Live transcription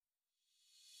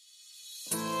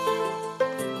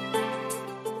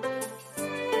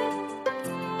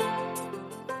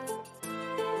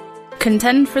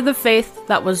Contend for the faith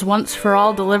that was once for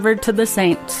all delivered to the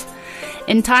saints.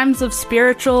 In times of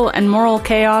spiritual and moral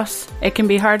chaos, it can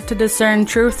be hard to discern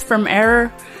truth from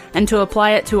error and to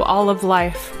apply it to all of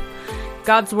life.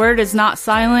 God's word is not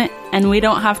silent, and we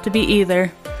don't have to be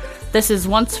either. This is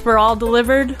Once for All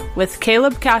Delivered with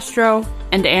Caleb Castro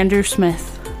and Andrew Smith.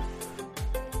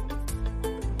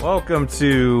 Welcome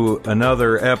to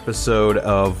another episode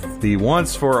of the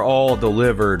Once for All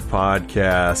Delivered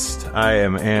podcast. I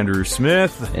am Andrew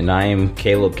Smith. And I am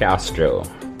Caleb Castro,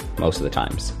 most of the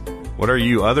times. What are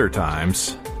you other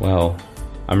times? Well,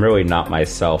 I'm really not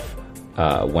myself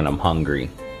when I'm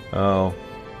hungry. Oh,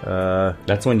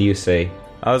 that's when you say...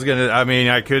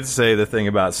 I could say the thing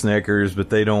about Snickers, but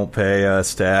they don't pay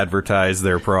us to advertise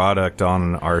their product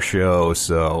on our show,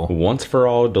 so... Once for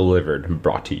All Delivered,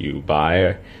 brought to you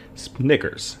by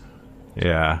Snickers.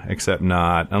 Yeah, except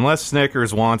not. Unless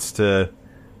Snickers wants to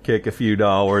kick a few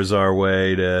dollars our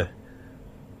way to...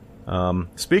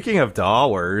 Speaking of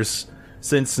dollars,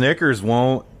 since Snickers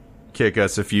won't kick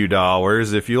us a few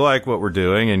dollars, if you like what we're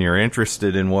doing and you're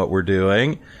interested in what we're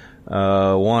doing...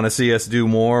 want to see us do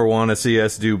more, want to see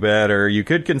us do better, you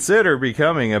could consider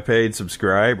becoming a paid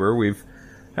subscriber. We've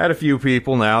had a few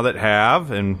people now that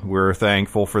have, and we're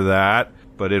thankful for that,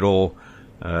 but it'll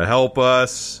help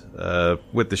us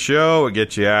with the show. It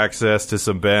gets you access to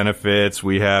some benefits.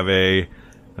 We have a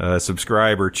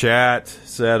subscriber chat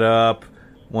set up.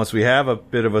 Once we have a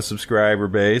bit of a subscriber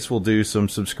base, we'll do some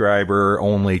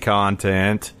subscriber-only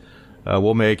content.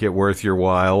 We'll make it worth your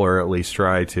while, or at least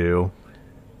try to.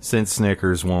 Since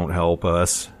Snickers won't help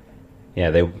us.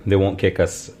 Yeah, they won't kick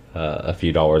us a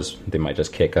few dollars. They might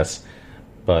just kick us.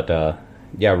 But,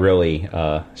 yeah, really,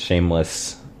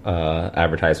 shameless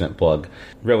advertisement plug.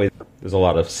 Really, there's a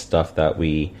lot of stuff that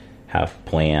we have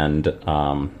planned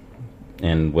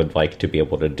and would like to be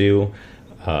able to do.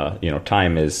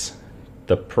 Time is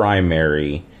the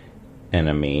primary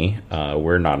enemy.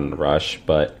 We're not in a rush,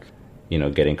 but,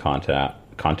 getting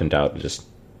content out just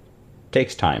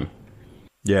takes time.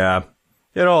 Yeah.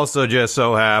 It also just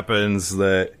so happens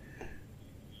that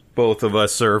both of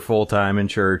us serve full-time in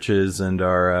churches and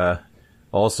are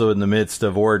also in the midst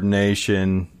of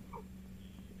ordination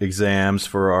exams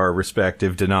for our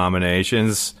respective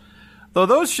denominations. Though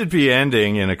those should be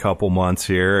ending in a couple months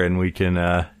here, and we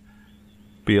can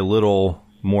be a little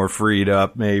more freed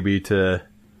up maybe to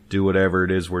do whatever it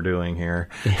is we're doing here.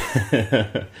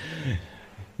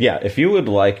 Yeah, if you would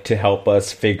like to help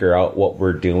us figure out what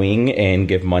we're doing and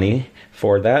give money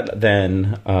for that,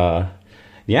 then,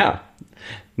 yeah.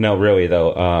 No, really,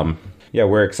 though,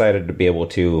 we're excited to be able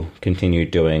to continue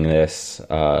doing this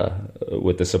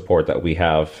with the support that we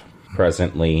have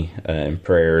presently, and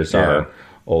prayers are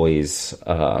always,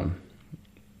 are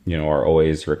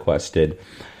always requested,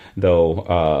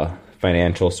 though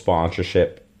financial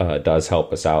sponsorship does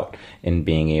help us out in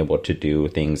being able to do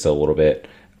things a little bit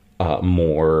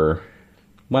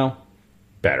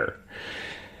better.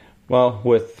 Well,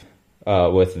 with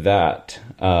that,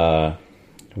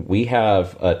 we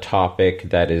have a topic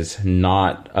that is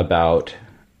not about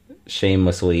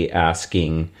shamelessly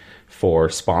asking for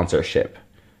sponsorship,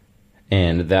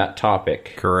 and that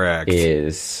topic, correct,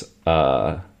 is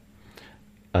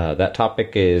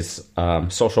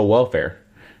social welfare.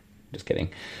 Just kidding.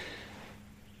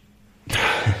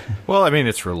 Well,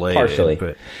 it's related, partially,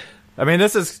 but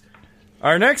this is.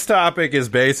 Our next topic is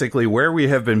basically where we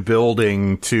have been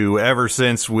building to ever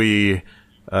since we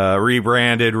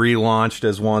rebranded, relaunched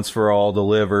as Once for All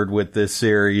Delivered with this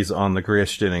series on the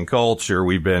Christian and culture.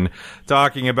 We've been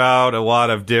talking about a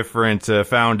lot of different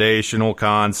foundational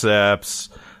concepts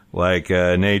like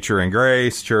nature and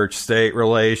grace, church-state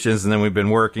relations, and then we've been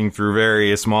working through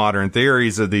various modern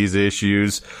theories of these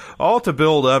issues, all to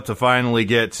build up to finally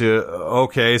get to,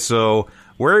 okay, so...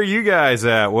 where are you guys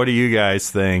at? What do you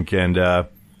guys think? And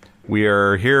we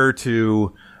are here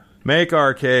to make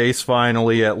our case,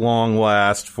 finally, at long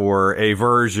last, for a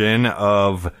version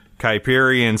of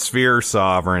Kuyperian sphere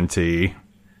sovereignty.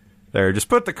 There, just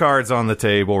put the cards on the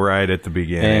table right at the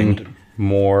beginning. And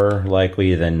more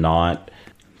likely than not,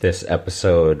 this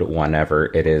episode, whenever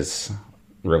it is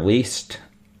released,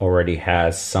 already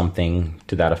has something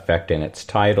to that effect in its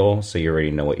title, so you already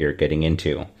know what you're getting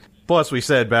into. Plus, we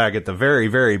said back at the very,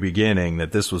 very beginning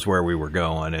that this was where we were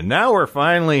going, and now we're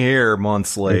finally here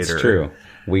months later. It's true.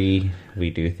 We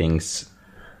do things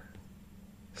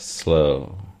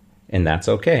slow, and that's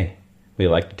okay. We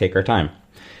like to take our time.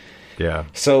 Yeah.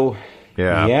 So,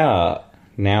 yeah.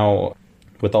 Now,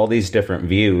 with all these different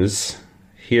views,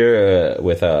 here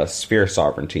with sphere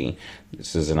sovereignty,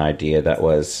 this is an idea that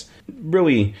was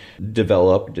really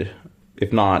developed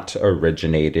if not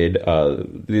originated,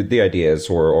 the ideas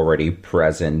were already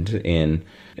present in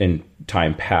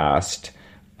time past.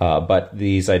 But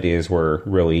these ideas were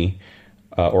really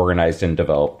organized and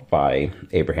developed by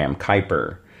Abraham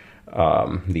Kuyper,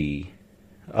 the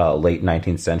late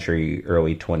 19th century,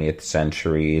 early 20th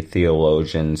century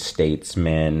theologian,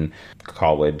 statesman,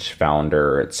 college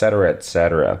founder, etc.,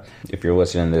 etc. If you're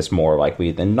listening to this, more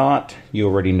likely than not, you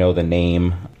already know the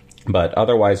name. But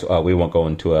otherwise, we won't go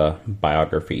into a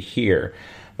biography here.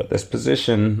 But this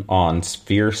position on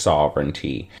sphere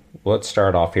sovereignty, let's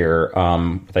start off here,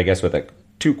 with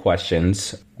 2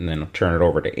 questions, and then I'll turn it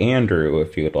over to Andrew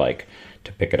if you would like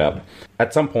to pick it up.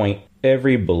 At some point,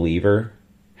 every believer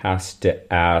has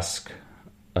to ask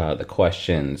the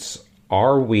questions,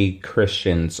 are we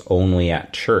Christians only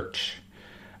at church?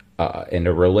 And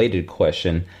a related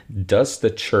question, does the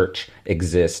church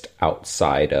exist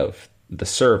outside of the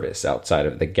service, outside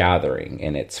of the gathering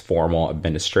and its formal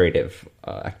administrative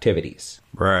activities?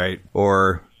 Right.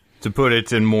 Or to put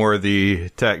it in more the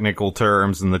technical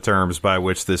terms and the terms by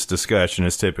which this discussion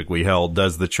is typically held,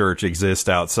 does the church exist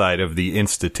outside of the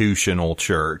institutional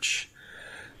church?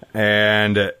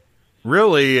 And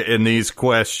really, in these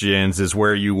questions is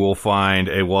where you will find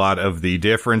a lot of the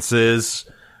differences,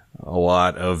 a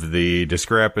lot of the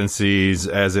discrepancies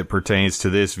as it pertains to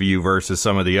this view versus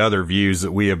some of the other views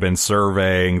that we have been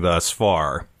surveying thus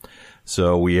far.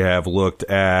 So we have looked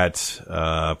at,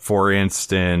 for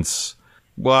instance,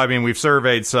 we've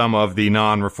surveyed some of the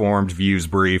non-Reformed views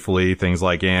briefly, things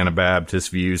like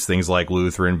Anabaptist views, things like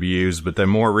Lutheran views, but then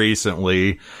more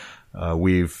recently,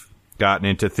 we've gotten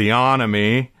into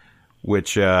theonomy,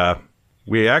 which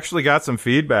we actually got some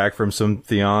feedback from some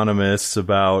theonomists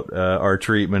about our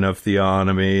treatment of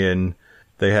theonomy, and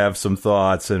they have some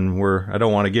thoughts, and I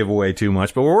don't want to give away too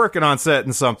much, but we're working on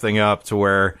setting something up to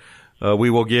where we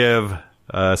will give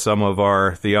some of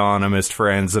our theonomist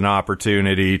friends an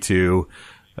opportunity to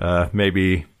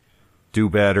maybe do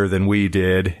better than we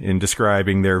did in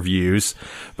describing their views.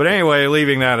 But anyway,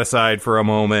 leaving that aside for a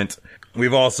moment,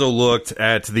 we've also looked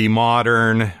at the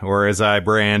modern, or as I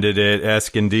branded it,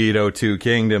 Escondido Two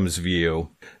Kingdoms view.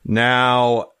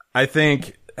 Now, I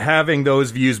think having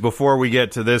those views before we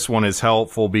get to this one is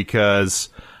helpful because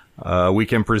we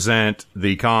can present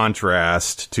the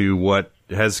contrast to what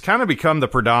has kind of become the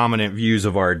predominant views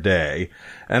of our day.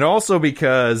 And also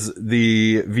because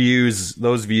those views,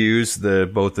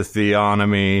 both the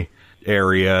theonomy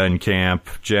area and camp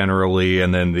generally,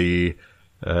 and then the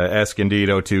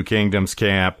Escondido Two Kingdoms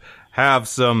camp, have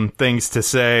some things to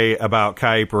say about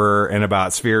Kuyper and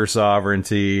about sphere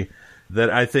sovereignty that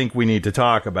I think we need to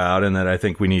talk about and that I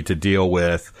think we need to deal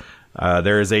with.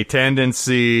 There is a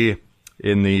tendency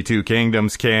in the Two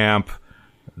Kingdoms camp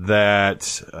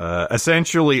that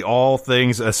essentially all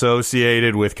things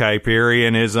associated with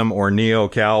Kuyperianism or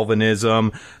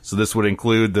Neo-Calvinism, so this would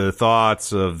include the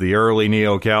thoughts of the early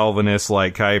Neo-Calvinists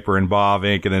like Kuyper and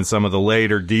Bavinck, and then some of the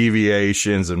later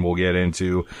deviations, and we'll get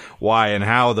into why and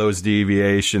how those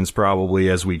deviations probably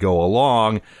as we go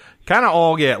along, kind of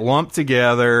all get lumped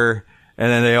together, and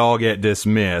then they all get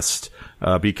dismissed.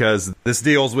 Because this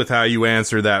deals with how you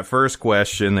answer that first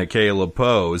question that Caleb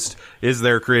posed. Is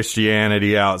there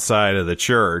Christianity outside of the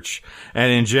church?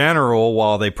 And in general,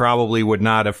 while they probably would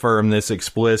not affirm this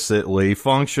explicitly,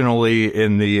 functionally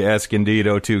in the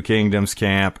Escondido Two Kingdoms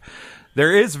camp,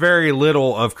 there is very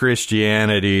little of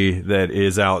Christianity that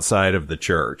is outside of the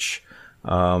church.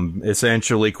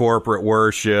 Essentially, corporate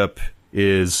worship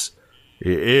is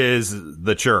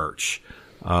the church.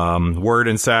 Word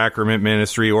and sacrament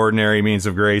ministry, ordinary means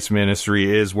of grace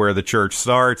ministry is where the church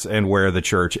starts and where the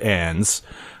church ends.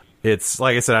 It's,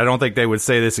 like I said, I don't think they would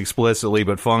say this explicitly,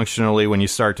 but functionally, when you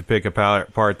start to pick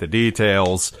apart the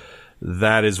details,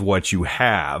 that is what you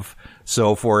have.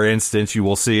 So, for instance, you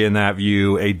will see in that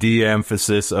view a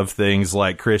de-emphasis of things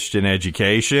like Christian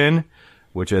education,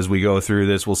 which as we go through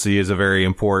this, we'll see is a very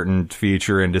important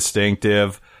feature and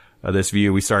distinctive. This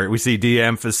view, we see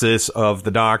de-emphasis of the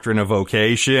doctrine of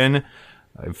vocation.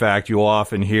 In fact, you'll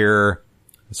often hear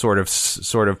sort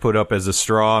of put up as a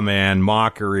straw man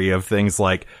mockery of things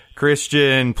like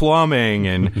Christian plumbing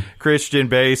and Christian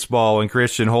baseball and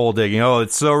Christian hole digging. Oh,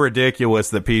 it's so ridiculous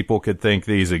that people could think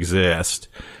these exist.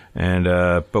 And,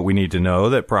 but we need to know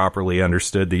that properly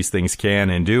understood, these things can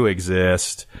and do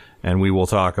exist, and we will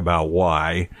talk about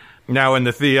why. Now, in the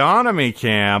theonomy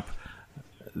camp,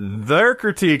 their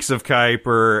critiques of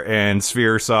Kuyper and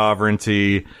sphere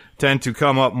sovereignty tend to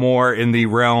come up more in the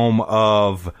realm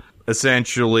of,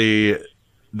 essentially,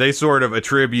 they sort of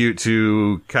attribute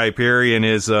to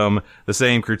Kuyperianism the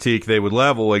same critique they would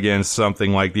level against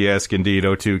something like the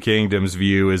Escondido Two Kingdoms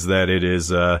view, is that it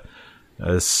is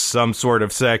some sort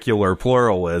of secular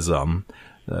pluralism,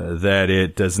 that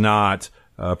it does not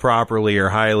properly or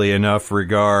highly enough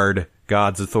regard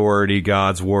God's authority,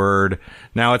 God's word.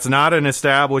 Now, it's not an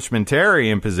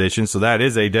establishmentarian position, so that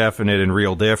is a definite and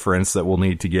real difference that we'll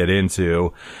need to get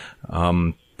into.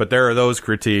 But there are those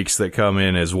critiques that come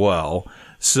in as well.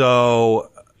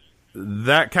 So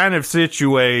that kind of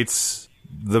situates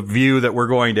the view that we're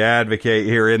going to advocate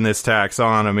here in this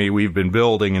taxonomy we've been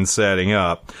building and setting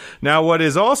up. Now, what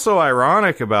is also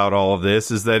ironic about all of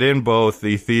this is that in both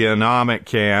the theonomic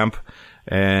camp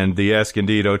and the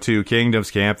Escondido Two Kingdoms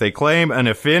camp, they claim an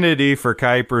affinity for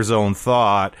Kuyper's own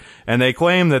thought, and they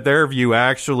claim that their view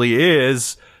actually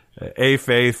is a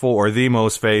faithful or the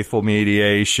most faithful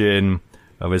mediation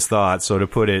of his thought. So to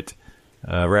put it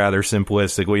rather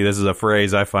simplistically, this is a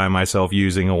phrase I find myself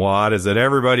using a lot, is that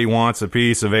everybody wants a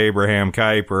piece of Abraham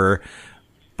Kuyper,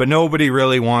 but nobody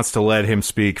really wants to let him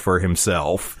speak for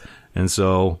himself. And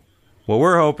so what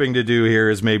we're hoping to do here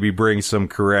is maybe bring some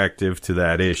corrective to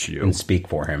that issue. And speak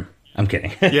for him. I'm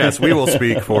kidding. Yes, we will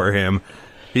speak for him.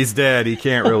 He's dead. He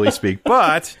can't really speak.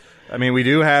 But, I mean, we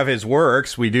do have his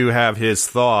works. We do have his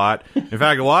thought. In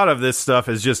fact, a lot of this stuff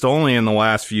has just only in the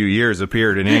last few years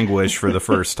appeared in English for the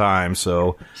first time.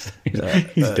 So he's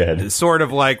dead. It's sort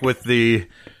of like with the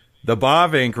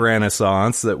Bavinck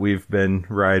Renaissance that we've been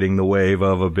riding the wave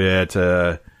of a bit.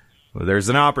 There's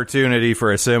an opportunity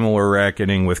for a similar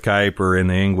reckoning with Kuyper in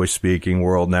the English-speaking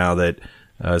world now that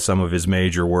some of his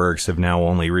major works have now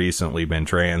only recently been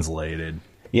translated.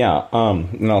 Yeah,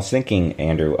 and I was thinking,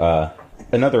 Andrew,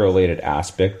 another related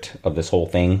aspect of this whole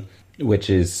thing, which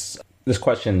is this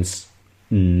question's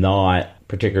not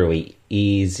particularly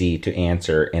easy to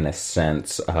answer in a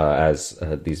sense, as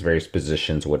these various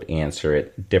positions would answer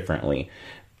it differently.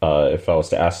 If I was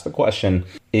to ask the question,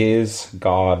 is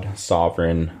God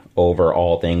sovereign over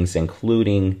all things,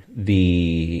 including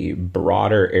the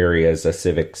broader areas of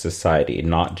civic society,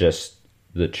 not just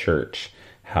the church?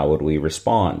 How would we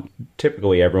respond?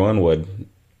 Typically, everyone would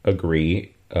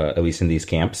agree, at least in these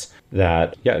camps,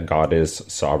 that, yeah, God is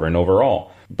sovereign over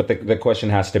all. But the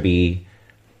question has to be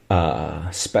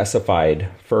specified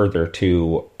further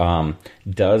to,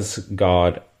 does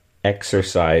God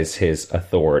exercise his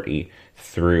authority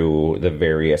through the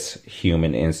various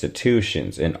human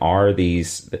institutions? And are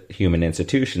these human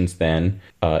institutions then,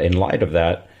 in light of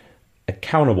that,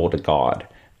 accountable to God,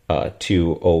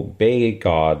 to obey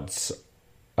God's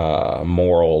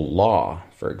moral law,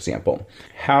 for example?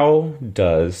 How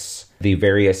does the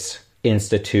various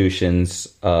institutions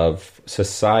of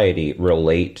society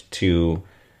relate to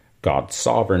God's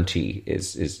sovereignty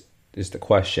is the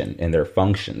question, and their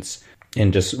functions?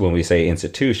 And just when we say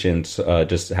institutions,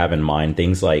 just have in mind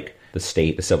things like the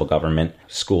state, the civil government,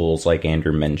 schools, like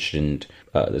Andrew mentioned.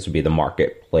 This would be the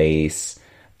marketplace,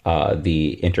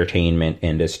 the entertainment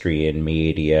industry and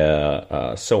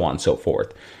media, so on and so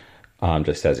forth,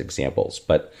 just as examples.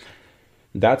 But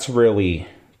that's really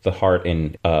the heart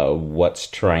in what's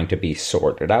trying to be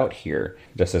sorted out here.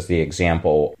 Just as the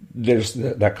example, there's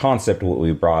that concept what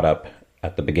we brought up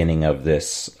at the beginning of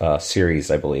this series,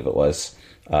 I believe it was,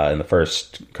 in the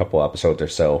first couple episodes or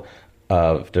so,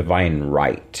 of divine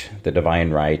right, the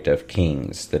divine right of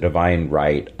kings, the divine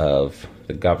right of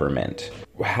the government.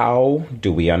 How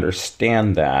do we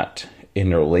understand that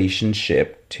in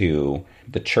relationship to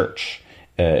the church,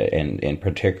 and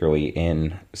particularly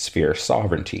in sphere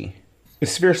sovereignty?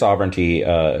 Sphere sovereignty,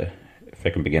 if I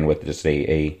can begin with just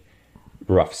a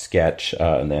rough sketch,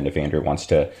 and then if Andrew wants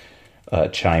to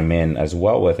chime in as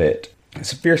well with it.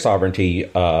 Sphere sovereignty,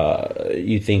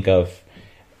 you think of,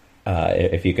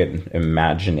 if you could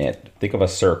imagine it, think of a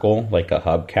circle like a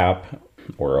hubcap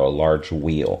or a large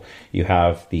wheel. You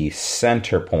have the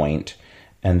center point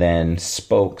and then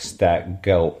spokes that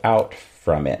go out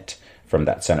from it, from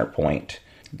that center point.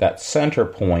 That center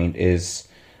point is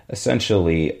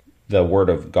essentially the Word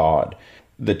of God.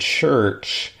 The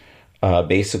church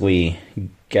basically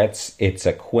gets its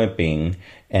equipping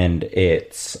and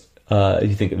its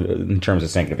you think in terms of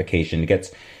sanctification,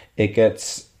 it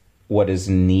gets what is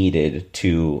needed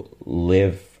to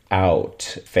live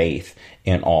out faith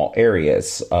in all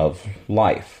areas of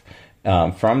life.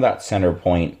 From that center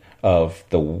point of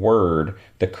the Word,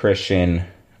 the Christian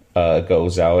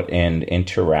goes out and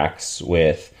interacts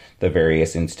with the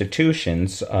various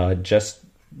institutions just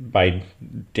by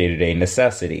day-to-day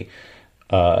necessity.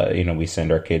 We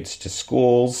send our kids to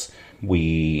schools.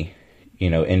 We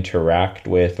interact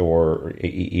with, or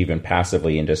even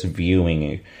passively in just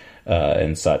viewing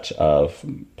and such of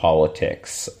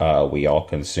politics. We all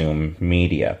consume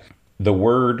media. The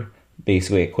Word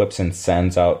basically equips and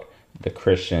sends out the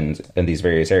Christians in these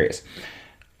various areas.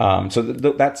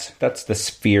 That's the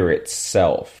sphere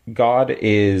itself. God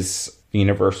is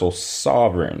universal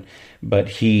sovereign, but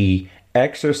he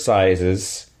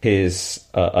exercises his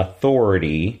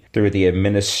authority through the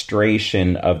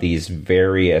administration of these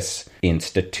various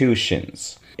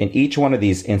institutions. And each one of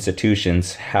these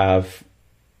institutions have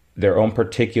their own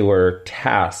particular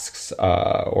tasks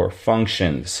or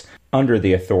functions under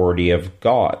the authority of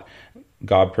God.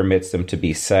 God permits them to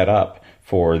be set up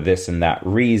for this and that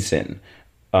reason.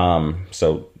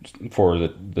 So for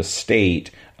the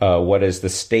state, what is the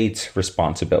state's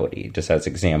responsibility? Just as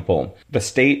example, the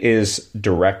state is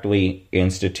directly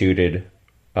instituted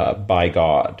by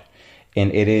God,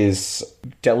 and it is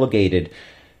delegated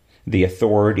the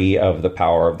authority of the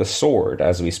power of the sword,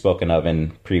 as we've spoken of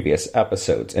in previous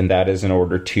episodes. And that is in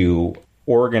order to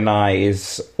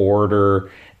organize, order,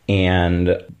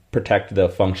 and protect the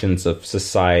functions of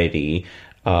society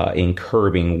in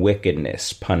curbing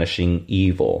wickedness, punishing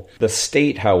evil. The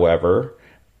state, however,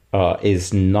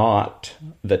 is not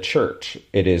the church.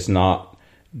 It is not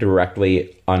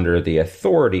directly under the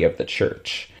authority of the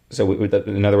church. So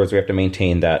in other words, we have to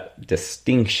maintain that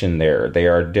distinction there. They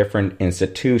are different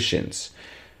institutions.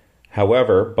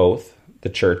 However, both the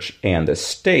church and the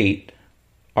state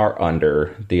are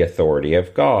under the authority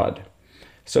of God.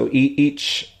 So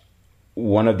each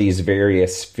one of these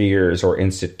various spheres or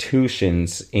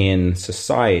institutions in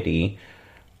society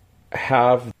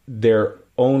have their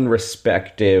own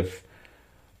respective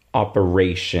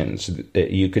operations.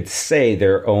 You could say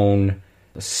their own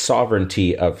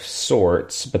sovereignty of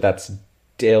sorts, but that's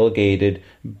delegated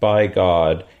by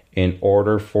God in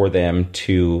order for them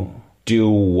to do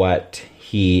what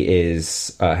he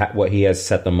has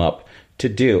set them up to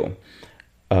do.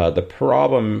 The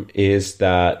problem is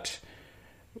that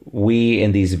we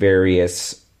in these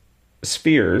various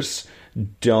spheres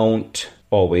don't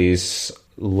always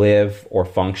live or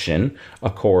function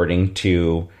according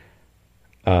to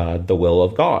the will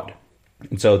of God.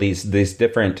 And so these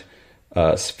different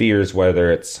spheres,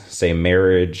 whether it's, say,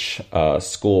 marriage,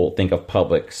 school, think of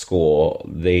public school,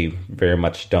 they very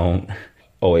much don't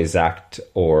always act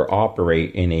or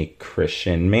operate in a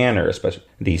Christian manner, especially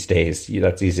these days.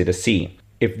 That's easy to see.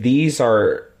 If these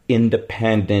are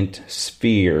independent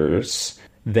spheres,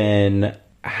 then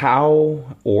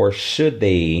how or should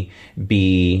they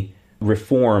be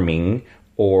reforming,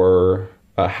 or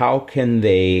how can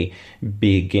they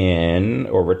begin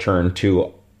or return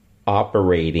to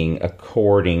operating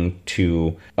according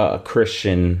to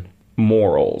Christian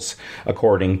morals,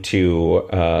 according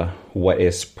to what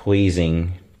is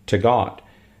pleasing to God?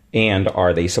 And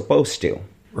are they supposed to?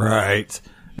 Right.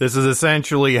 This is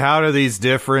essentially, how do these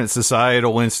different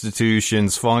societal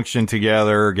institutions function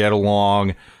together, get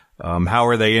along? How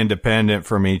are they independent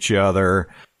from each other?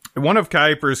 One of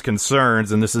Kuyper's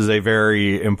concerns, and this is a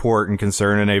very important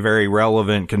concern and a very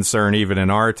relevant concern even in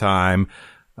our time,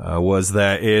 was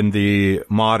that in the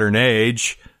modern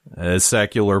age, as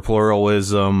secular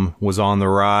pluralism was on the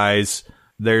rise,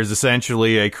 there's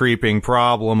essentially a creeping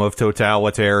problem of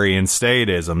totalitarian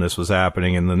statism. This was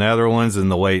happening in the Netherlands in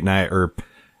the late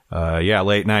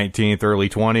 19th, early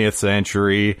 20th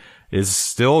century, is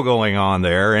still going on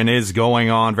there and is going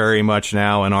on very much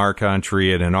now in our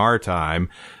country and in our time.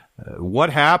 What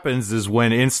happens is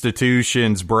when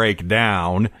institutions break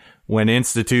down, when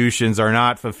institutions are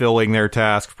not fulfilling their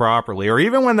task properly, or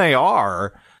even when they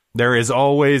are, there is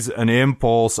always an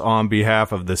impulse on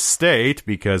behalf of the state,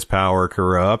 because power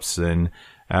corrupts and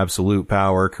absolute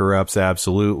power corrupts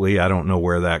absolutely. I don't know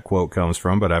where that quote comes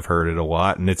from, but I've heard it a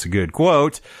lot, and it's a good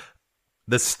quote.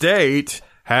 The state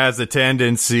has a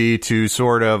tendency to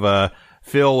sort of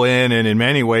fill in and in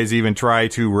many ways even try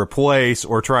to replace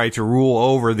or try to rule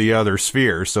over the other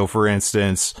spheres. So, for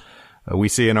instance, we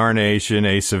see in our nation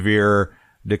a severe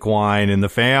decline in the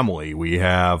family. We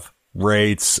have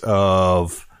rates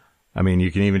of,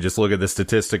 you can even just look at the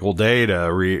statistical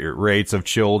data, rates of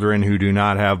children who do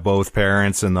not have both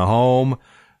parents in the home.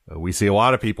 We see a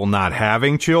lot of people not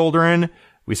having children.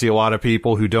 We see a lot of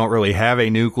people who don't really have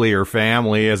a nuclear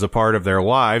family as a part of their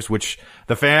lives, which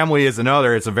the family is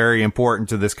another. It's a very important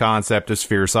to this concept of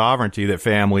sphere sovereignty, that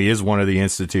family is one of the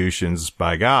institutions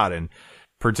by God, and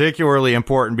particularly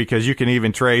important because you can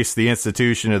even trace the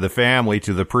institution of the family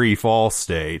to the pre-fall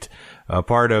state.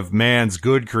 Part of man's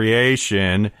good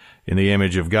creation in the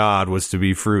image of God was to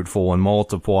be fruitful and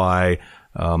multiply,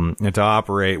 and to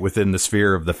operate within the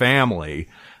sphere of the family.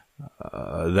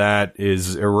 That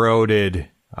is eroded,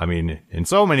 in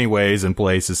so many ways in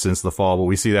places since the fall, but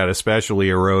we see that especially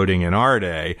eroding in our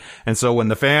day. And so when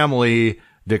the family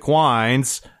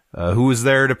declines, who is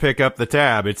there to pick up the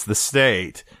tab? It's the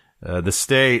state. The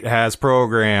state has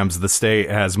programs, the state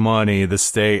has money, the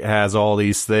state has all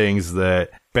these things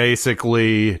that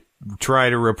basically try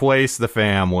to replace the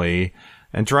family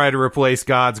and try to replace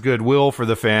God's goodwill for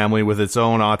the family with its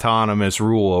own autonomous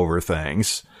rule over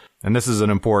things. And this is an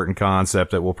important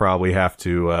concept that we'll probably have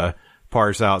to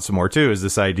parse out some more too, is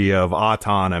this idea of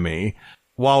autonomy.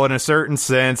 While in a certain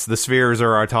sense the spheres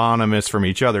are autonomous from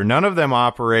each other, none of them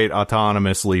operate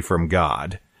autonomously from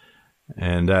God.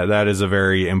 And that is a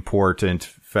very important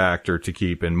factor to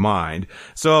keep in mind.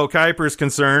 So Kuyper's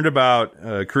concerned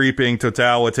about creeping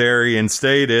totalitarian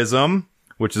statism,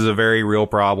 which is a very real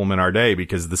problem in our day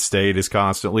because the state is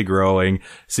constantly growing,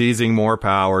 seizing more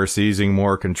power, seizing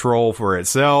more control for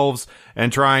itself,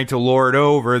 and trying to lord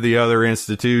over the other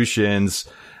institutions.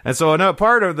 And so another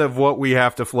part of what we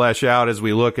have to flesh out as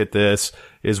we look at this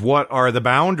is what are the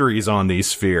boundaries on these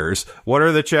spheres? What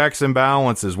are the checks and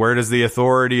balances? Where does the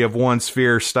authority of one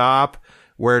sphere stop?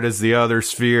 Where does the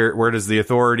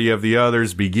authority of the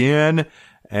others begin?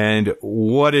 And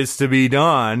what is to be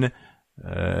done?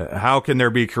 How can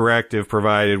there be corrective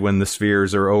provided when the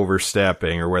spheres are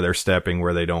overstepping or where they're stepping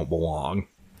where they don't belong?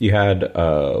 You had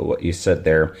what you said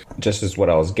there, just as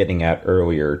what I was getting at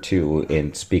earlier too,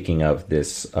 in speaking of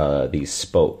this, these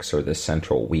spokes or this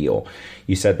central wheel.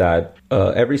 You said that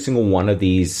every single one of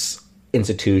these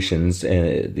institutions,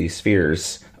 these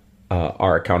spheres,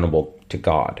 are accountable to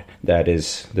God. That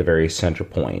is the very center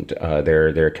point.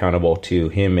 They're accountable to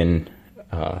Him in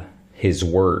His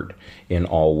Word in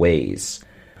all ways.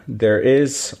 There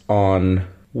is on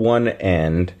one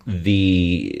end,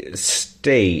 the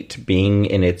state, being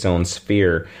in its own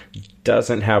sphere,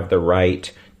 doesn't have the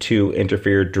right to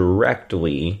interfere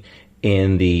directly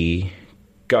in the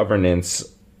governance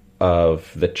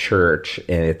of the church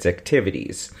and its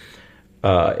activities.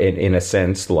 In a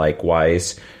sense,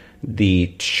 likewise,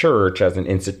 the church as an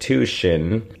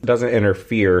institution doesn't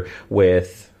interfere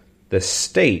with the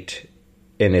state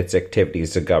in its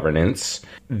activities of governance.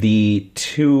 The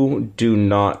two do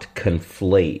not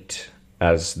conflate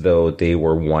as though they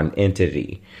were one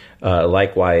entity.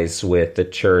 Likewise with the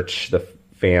church, the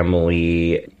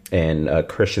family, and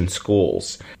Christian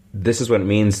schools. This is what it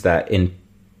means that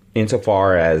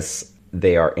insofar as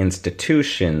they are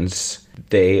institutions,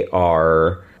 they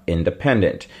are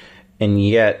independent. And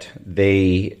yet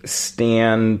they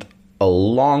stand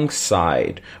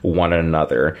alongside one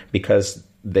another because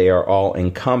they are all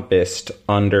encompassed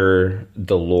under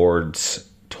the Lord's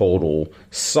total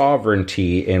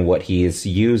sovereignty in what He is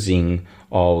using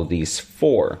all of these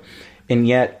for. And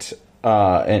yet,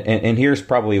 and here's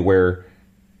probably where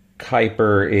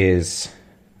Kuyper is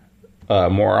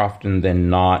more often than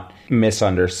not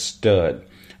misunderstood.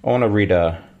 I want to read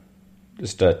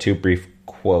just two brief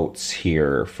quotes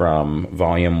here from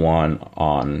Volume 1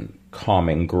 on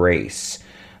Common Grace.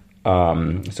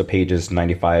 So pages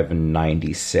 95 and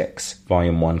 96,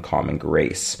 Volume 1, Common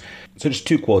Grace. So just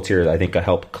two quotes here that I think will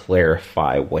help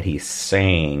clarify what he's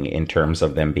saying in terms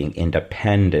of them being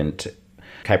independent.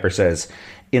 Kuyper says,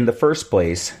 in the first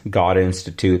place, God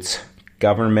institutes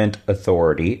government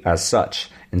authority as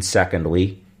such. And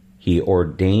secondly, He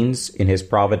ordains in His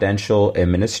providential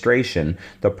administration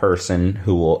the person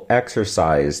who will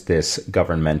exercise this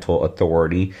governmental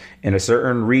authority in a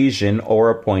certain region or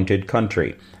appointed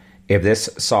country. If this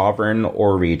sovereign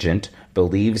or regent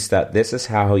believes that this is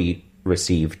how he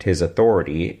received his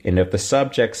authority, and if the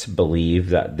subjects believe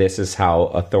that this is how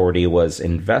authority was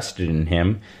invested in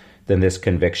him, then this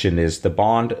conviction is the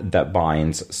bond that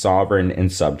binds sovereign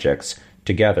and subjects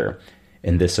together.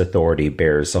 And this authority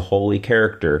bears a holy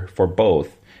character for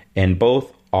both, and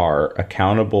both are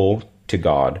accountable to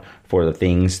God for the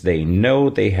things they know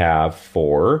they have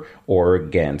for or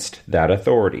against that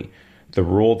authority. The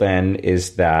rule then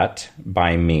is that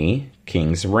by me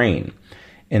kings reign.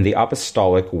 And the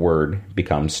apostolic word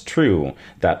becomes true,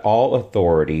 that all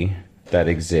authority that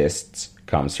exists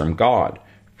comes from God.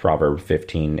 Proverbs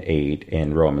 15:8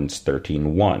 and Romans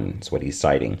 13:1 is what he's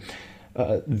citing.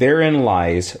 Therein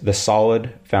lies the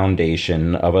solid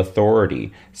foundation of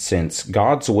authority, since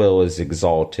God's will is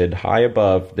exalted high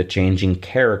above the changing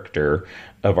character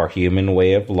of our human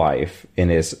way of life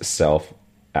and is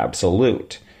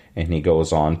self-absolute. And he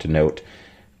goes on to note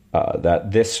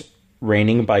that this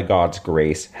reigning by God's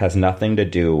grace has nothing to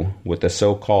do with the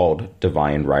so-called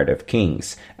divine right of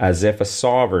kings, as if a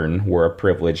sovereign were a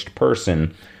privileged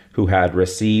person who had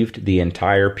received the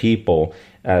entire people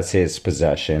as his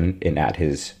possession and at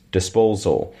his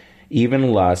disposal.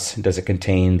 Even less does it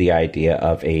contain the idea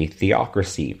of a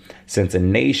theocracy, since a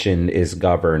nation is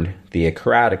governed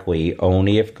theocratically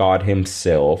only if God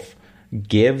himself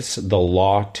gives the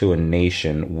law to a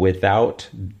nation without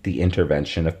the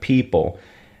intervention of people,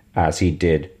 as he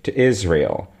did to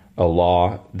Israel, a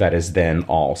law that is then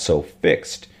also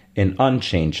fixed and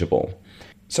unchangeable.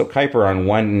 So Kuyper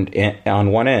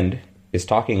on one end is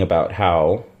talking about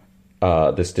how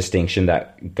this distinction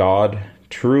that God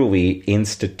truly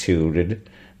instituted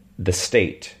the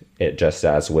state, just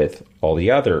as with all the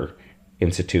other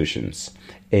institutions.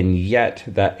 And yet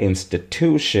that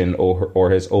institution or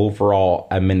his overall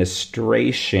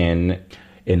administration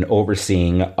and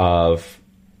overseeing of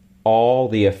all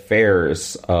the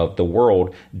affairs of the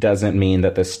world doesn't mean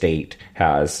that the state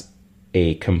has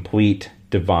a complete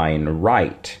divine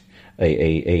right,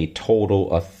 a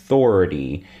total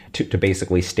authority to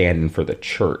basically stand in for the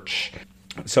church.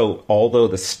 So although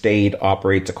the state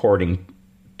operates according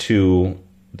to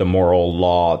the moral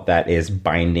law that is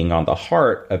binding on the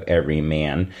heart of every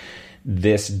man,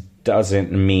 this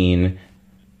doesn't mean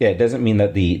that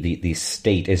the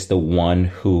state is the one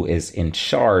who is in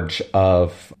charge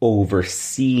of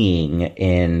overseeing,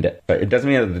 and it doesn't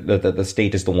mean that the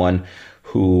state is the one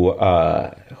who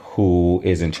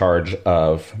is in charge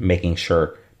of making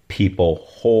sure people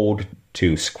hold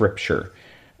to Scripture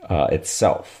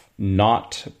itself,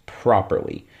 not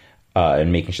properly,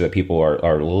 and making sure that people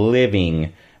are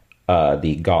living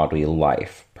the godly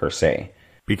life per se.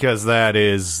 Because that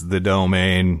is the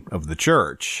domain of the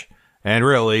church. And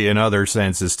really, in other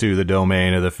senses, too, the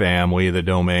domain of the family, the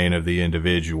domain of the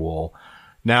individual.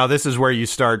 Now, this is where you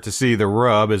start to see the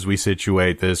rub as we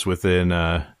situate this within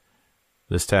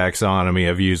this taxonomy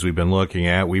of views we've been looking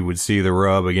at. We would see the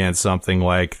rub against something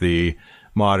like the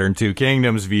modern two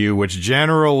kingdoms view, which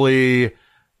generally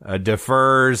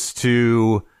defers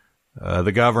to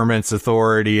the government's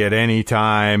authority at any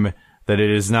time that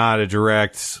it is not a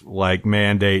direct, like,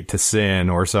 mandate to sin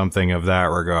or something of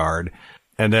that regard.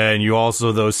 And then you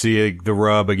also, though, see the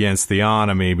rub against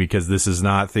theonomy, because this is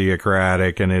not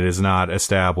theocratic and it is not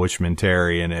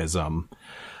establishmentarianism.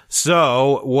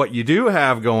 So what you do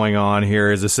have going on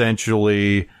here is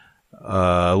essentially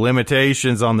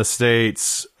limitations on the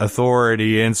state's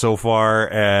authority insofar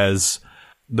as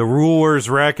the rulers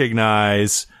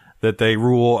recognize that they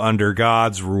rule under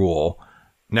God's rule.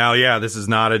 Now, yeah, this is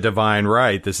not a divine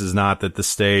right. This is not that the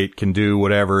state can do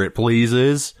whatever it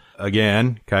pleases.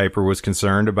 Again, Kuyper was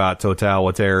concerned about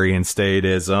totalitarian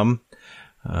statism.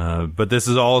 But this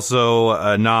is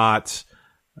also not,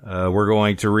 we're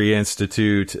going to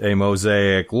reinstitute a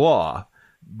Mosaic law.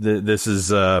 This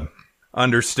is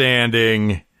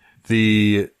understanding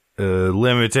the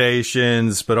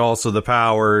limitations, but also the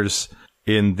powers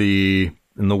in the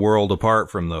world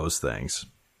apart from those things.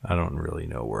 I don't really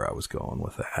know where I was going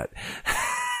with that.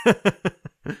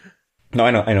 No,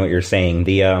 I know what you're saying.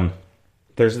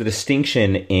 There's the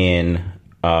distinction in,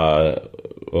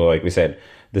 like we said,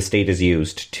 the state is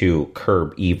used to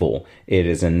curb evil. It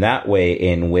is in that way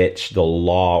in which the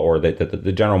law, or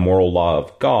the general moral law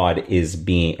of God is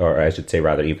being, or I should say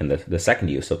rather, even the second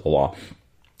use of the law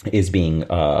is being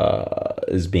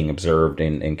observed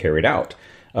and carried out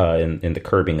in the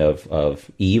curbing of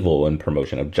evil and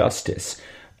promotion of justice.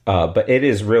 But it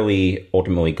is really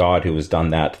ultimately God who has done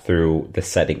that through the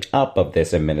setting up of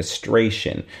this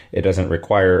administration. It doesn't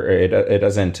require, it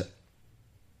doesn't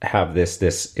have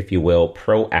this, if you will,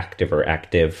 proactive or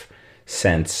active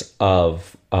sense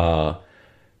of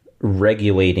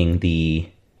regulating the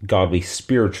godly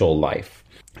spiritual life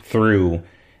through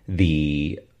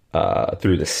the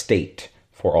state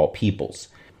for all peoples.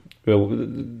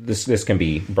 This can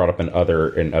be brought up in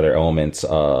other elements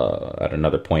at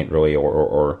another point, really,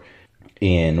 or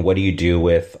in what do you do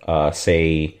with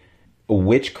say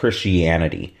which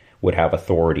Christianity would have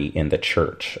authority in the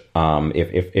church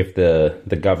if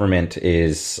the government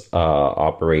is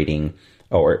operating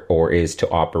or is to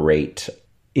operate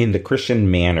in the Christian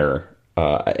manner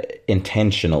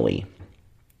intentionally.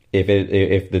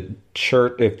 If the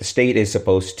state is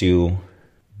supposed to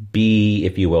be,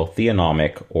 if you will,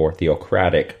 theonomic or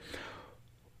theocratic,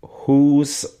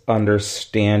 whose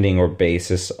understanding or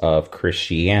basis of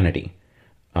Christianity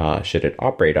should it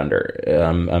operate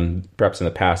under? Perhaps in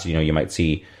the past, you might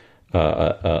see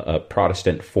a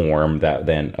Protestant form that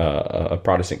then a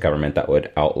Protestant government that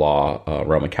would outlaw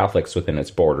Roman Catholics within its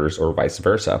borders, or vice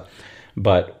versa.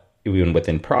 But even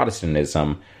within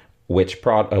Protestantism, which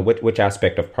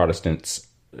aspect of Protestants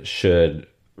should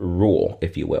rule,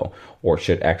 if you will, or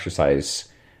should exercise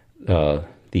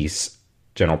these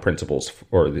general principles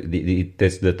or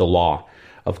the law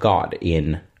of God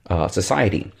in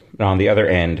society? Now, on the other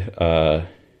end,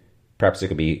 perhaps it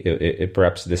could be,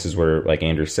 perhaps this is where, like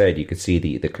Andrew said, you could see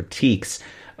the critiques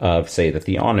of, say, the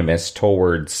theonomists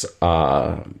towards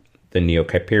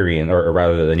Neo-Kuyperian, or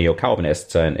rather the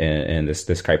Neo-Calvinists and this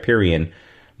Kuyperian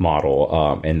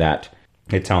model, and that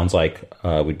it sounds like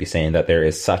we'd be saying that there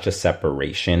is such a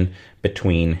separation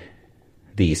between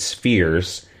these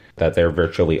spheres that they're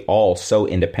virtually all so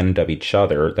independent of each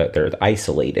other that they're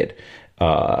isolated,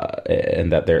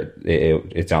 and that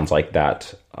it sounds like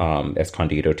that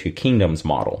Escondido Two Kingdoms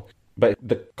model. But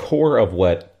the core of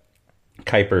what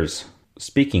Kuyper's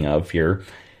speaking of here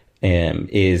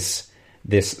is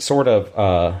this sort of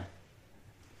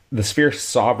the sphere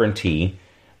sovereignty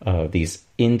of these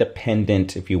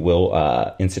independent, if you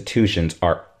will, institutions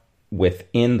are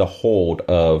within the hold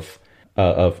of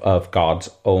God's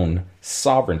own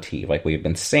sovereignty, like we've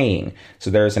been saying.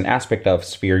 So there is an aspect of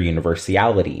sphere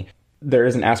universality. There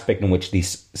is an aspect in which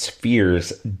these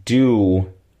spheres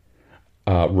do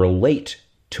relate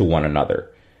to one another,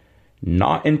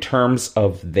 not in terms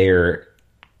of their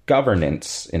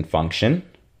governance and function,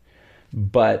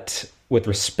 but with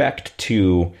respect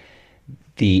to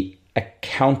the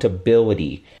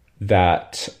accountability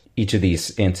that each of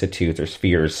these institutes or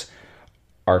spheres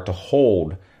are to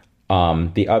hold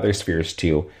the other spheres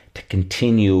to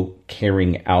continue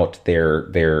carrying out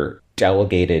their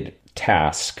delegated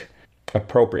task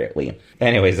appropriately.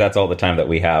 Anyways, that's all the time that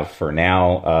we have for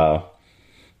now.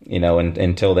 And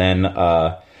until then,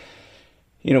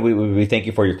 we thank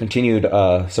you for your continued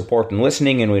support and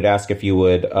listening, and we'd ask if you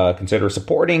would consider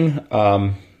supporting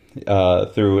through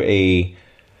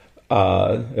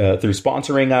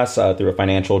sponsoring us, through a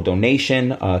financial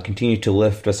donation. Continue to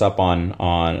lift us up on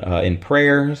in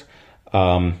prayers,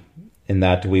 in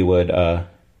that we would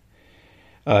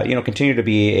continue to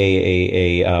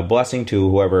be a blessing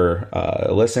to whoever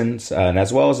listens, and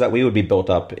as well as that we would be built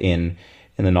up in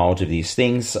the knowledge of these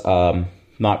things,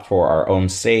 not for our own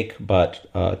sake, but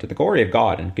to the glory of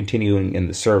God, and continuing in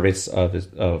the service of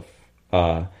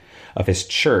His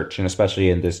church, and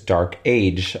especially in this dark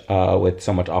age with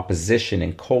so much opposition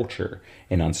and culture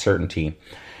and uncertainty.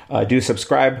 Do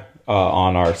subscribe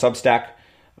on our Substack.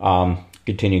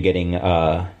 Continue getting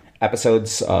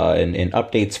episodes and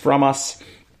updates from us.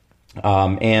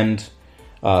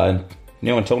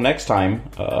 Until next time,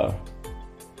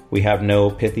 we have no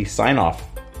pithy sign off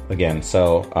again.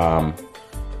 So,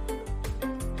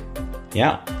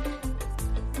 yeah.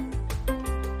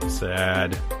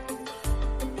 Sad.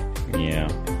 Yeah.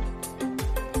 All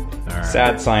right.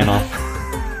 Sad sign off.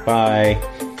 Bye.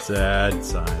 Sad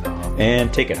sign off.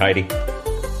 And take it, Heidi.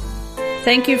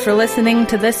 Thank you for listening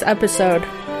to this episode.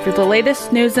 For the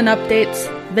latest news and updates,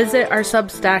 visit our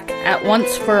Substack at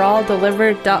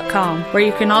onceforalldelivered.com, where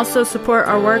you can also support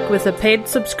our work with a paid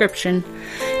subscription.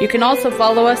 You can also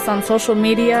follow us on social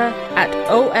media at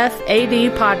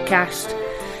OFAD Podcast.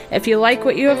 If you like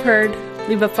what you have heard,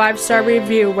 leave a 5-star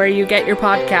review where you get your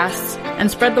podcasts,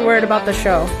 and spread the word about the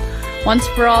show. Once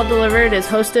for All Delivered is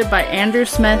hosted by Andrew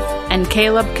Smith and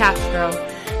Caleb Castro,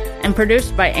 and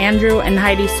produced by Andrew and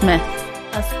Heidi Smith.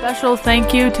 A special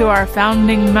thank you to our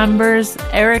founding members,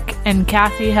 Eric and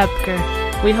Kathy Hepker.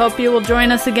 We hope you will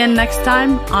join us again next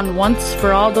time on Once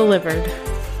for All Delivered.